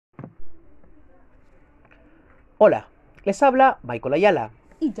Hola, les habla Michael Ayala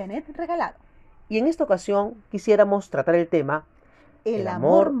Y Janet Regalado. y en esta ocasión quisiéramos tratar el tema El El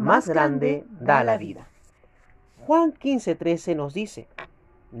amor amor más más grande grande da da la la vida. vida. Juan 15:13 nos dice,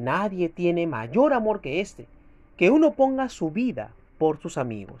 nadie tiene mayor amor que este, que uno ponga su vida por sus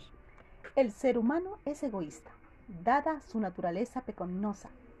amigos. El ser humano es egoísta, dada su naturaleza pecaminosa.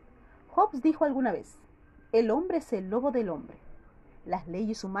 Hobbes dijo alguna vez, el hombre es el lobo del hombre. Las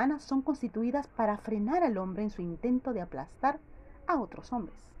leyes humanas son constituidas para frenar al hombre en su intento de aplastar a otros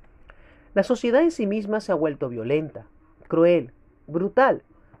hombres. La sociedad en sí misma se ha vuelto violenta, cruel, brutal.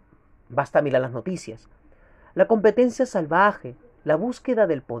 Basta mirar las noticias. La competencia salvaje, la búsqueda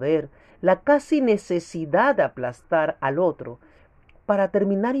del poder, la casi necesidad de aplastar al otro para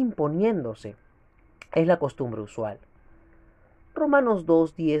terminar imponiéndose es la costumbre usual. Romanos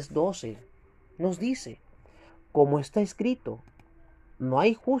 2, 10, 12 nos dice, como está escrito, no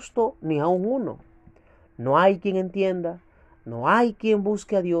hay justo ni aun uno, no hay quien entienda, no hay quien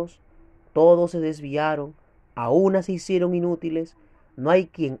busque a Dios, todos se desviaron, a una se hicieron inútiles, no hay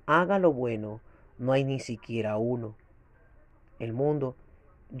quien haga lo bueno, no hay ni siquiera uno. El mundo,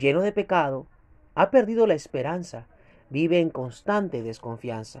 lleno de pecado, ha perdido la esperanza, vive en constante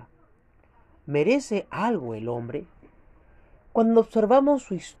desconfianza. ¿Merece algo el hombre? Cuando observamos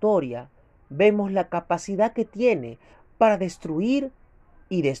su historia, vemos la capacidad que tiene para destruir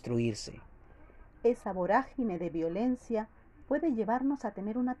y destruirse. Esa vorágine de violencia puede llevarnos a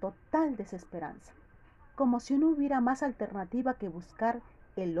tener una total desesperanza, como si no hubiera más alternativa que buscar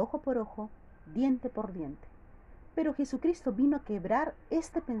el ojo por ojo, diente por diente. Pero Jesucristo vino a quebrar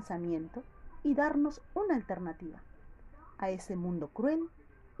este pensamiento y darnos una alternativa a ese mundo cruel,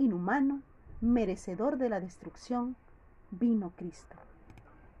 inhumano, merecedor de la destrucción. Vino Cristo.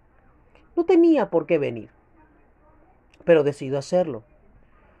 No tenía por qué venir, pero decidió hacerlo.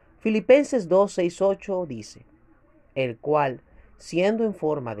 Filipenses 2, 6, 8 dice, el cual, siendo en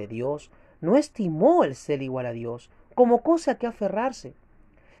forma de Dios, no estimó el ser igual a Dios como cosa que aferrarse,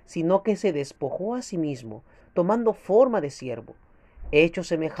 sino que se despojó a sí mismo, tomando forma de siervo, hecho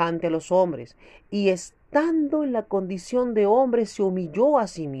semejante a los hombres, y estando en la condición de hombre se humilló a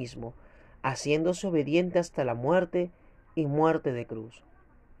sí mismo, haciéndose obediente hasta la muerte y muerte de cruz.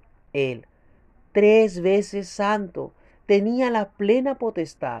 Él, 3 veces santo, tenía la plena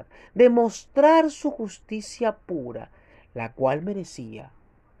potestad de mostrar su justicia pura, la cual merecía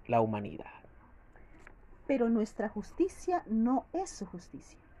la humanidad. Pero nuestra justicia no es su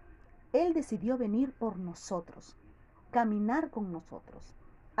justicia. Él decidió venir por nosotros, caminar con nosotros,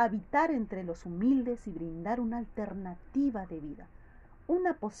 habitar entre los humildes y brindar una alternativa de vida,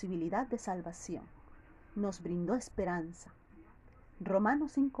 una posibilidad de salvación. Nos brindó esperanza.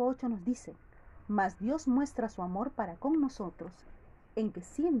 Romanos 5:8 nos dice, mas Dios muestra su amor para con nosotros, en que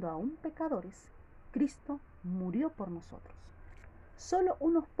siendo aún pecadores, Cristo murió por nosotros. Solo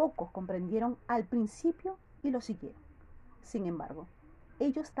unos pocos comprendieron al principio y lo siguieron. Sin embargo,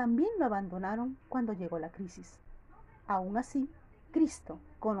 ellos también lo abandonaron cuando llegó la crisis. Aún así, Cristo,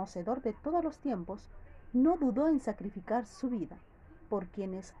 conocedor de todos los tiempos, no dudó en sacrificar su vida por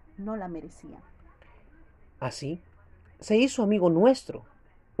quienes no la merecían. Así, se hizo amigo nuestro,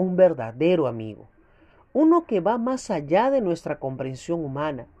 un verdadero amigo, uno que va más allá de nuestra comprensión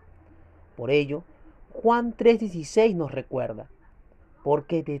humana. Por ello, Juan 3:16 nos recuerda,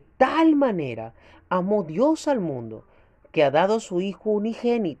 porque de tal manera amó Dios al mundo, que ha dado a su Hijo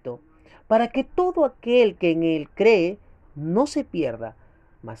unigénito, para que todo aquel que en él cree no se pierda,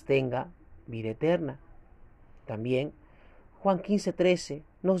 mas tenga vida eterna. También Juan 15:13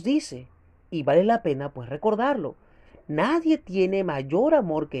 nos dice, y vale la pena pues recordarlo, nadie tiene mayor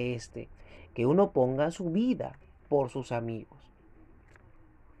amor que este, que uno ponga su vida por sus amigos.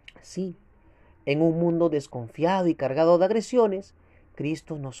 Sí, en un mundo desconfiado y cargado de agresiones,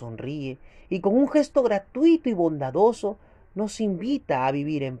 Cristo nos sonríe y con un gesto gratuito y bondadoso nos invita a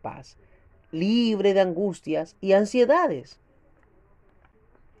vivir en paz, libre de angustias y ansiedades.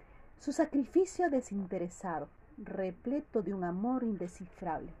 Su sacrificio desinteresado, repleto de un amor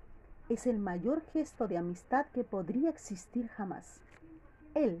indescifrable, es el mayor gesto de amistad que podría existir jamás.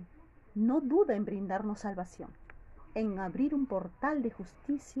 Él no duda en brindarnos salvación, en abrir un portal de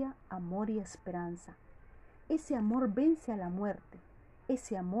justicia, amor y esperanza. Ese amor vence a la muerte.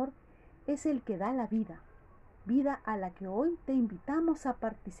 Ese amor es el que da la vida, vida a la que hoy te invitamos a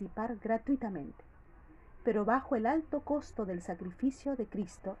participar gratuitamente, pero bajo el alto costo del sacrificio de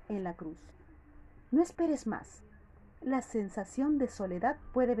Cristo en la cruz. No esperes más. La sensación de soledad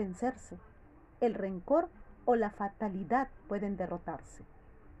puede vencerse. El rencor o la fatalidad pueden derrotarse.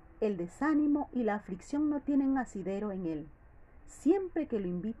 El desánimo y la aflicción no tienen asidero en él, siempre que lo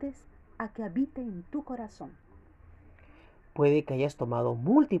invites a que habite en tu corazón. Puede que hayas tomado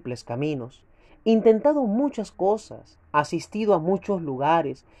múltiples caminos, intentado muchas cosas, asistido a muchos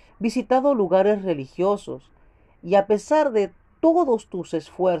lugares, visitado lugares religiosos, y a pesar de todos tus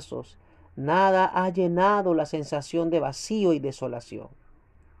esfuerzos, nada ha llenado la sensación de vacío y desolación.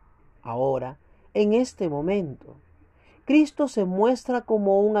 Ahora, en este momento, Cristo se muestra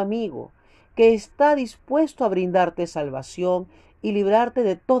como un amigo que está dispuesto a brindarte salvación y librarte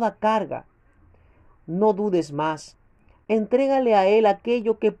de toda carga. No dudes más. Entrégale a Él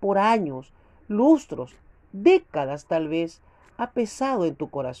aquello que por años, lustros, décadas tal vez, ha pesado en tu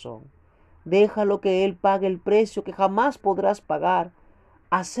corazón. Déjalo que Él pague el precio que jamás podrás pagar.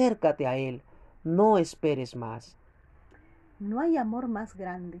 Acércate a Él. No esperes más. No hay amor más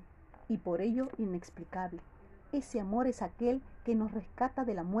grande y por ello inexplicable. Ese amor es aquel que nos rescata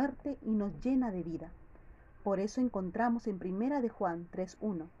de la muerte y nos llena de vida. Por eso encontramos en 1 de Juan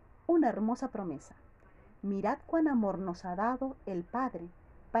 3:1 una hermosa promesa. Mirad cuán amor nos ha dado el Padre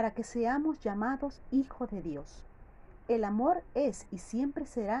para que seamos llamados hijos de Dios. El amor es y siempre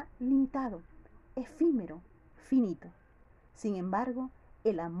será limitado, efímero, finito. Sin embargo,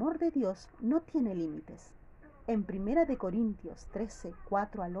 el amor de Dios no tiene límites. En 1 de Corintios 13,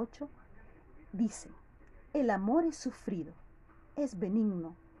 4 al 8, dice, el amor es sufrido, es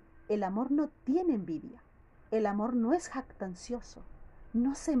benigno, el amor no tiene envidia, el amor no es jactancioso,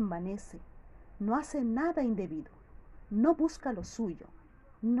 no se envanece, no hace nada indebido, no busca lo suyo,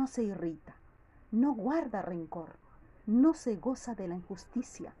 no se irrita, no guarda rencor, no se goza de la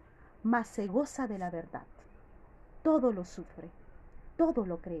injusticia, mas se goza de la verdad. Todo lo sufre, todo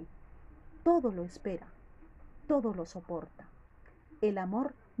lo cree, todo lo espera, todo lo soporta. El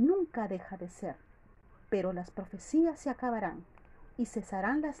amor nunca deja de ser, pero las profecías se acabarán y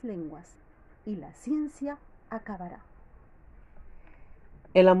cesarán las lenguas y la ciencia acabará.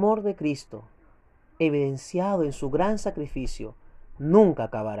 El amor de Cristo, evidenciado en su gran sacrificio, nunca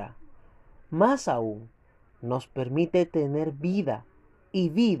acabará. Más aún, nos permite tener vida y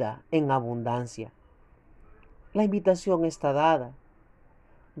vida en abundancia. La invitación está dada.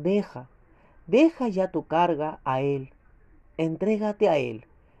 Deja ya tu carga a Él. Entrégate a Él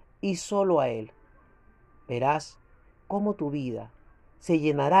y solo a Él. Verás cómo tu vida se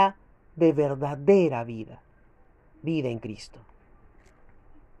llenará de verdadera vida. Vida en Cristo.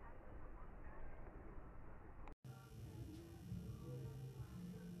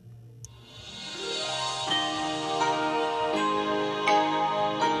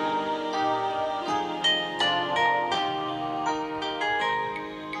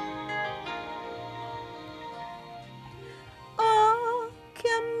 Oh, qué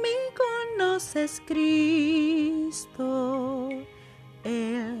amigo nos es Cristo.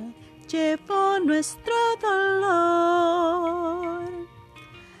 Él llevó nuestro dolor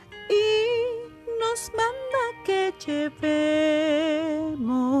y nos manda que llevemos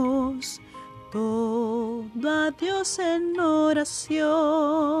todo a Dios en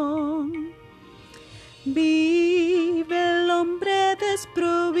oración. Vive el hombre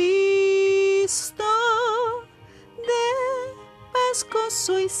desprovisto de paz,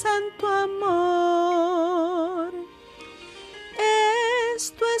 gozo y santo amor.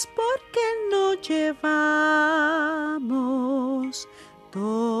 Esto es porque no llevamos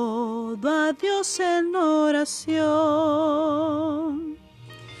todo a Dios en oración.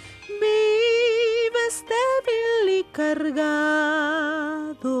 Vives débil y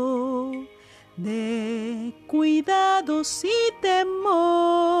cargado de cuidados y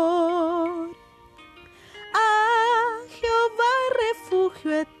temor. A Jehová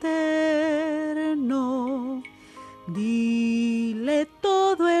refugio eterno, dile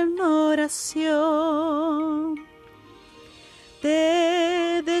todo en oración.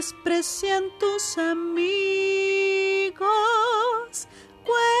 Te desprecian tus amigos,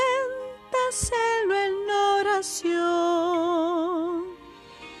 cuéntaselo en oración.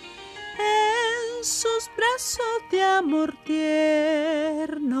 En sus brazos de amor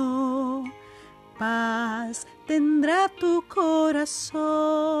tierno, paz tendrá tu corazón.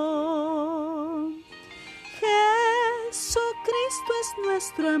 Jesucristo es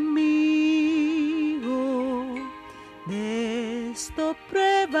nuestro amigo, de esto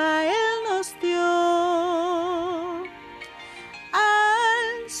prueba Él nos dio.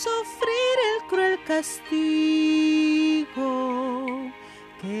 Al sufrir el cruel castigo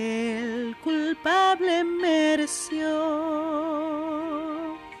que el culpable mereció,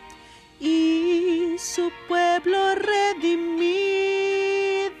 y su pueblo redimido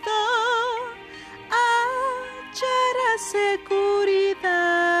hallará seguridad,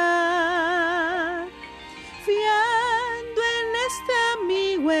 fiando en este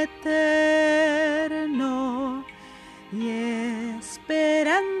amigo eterno y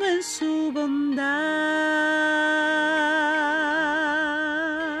bondad.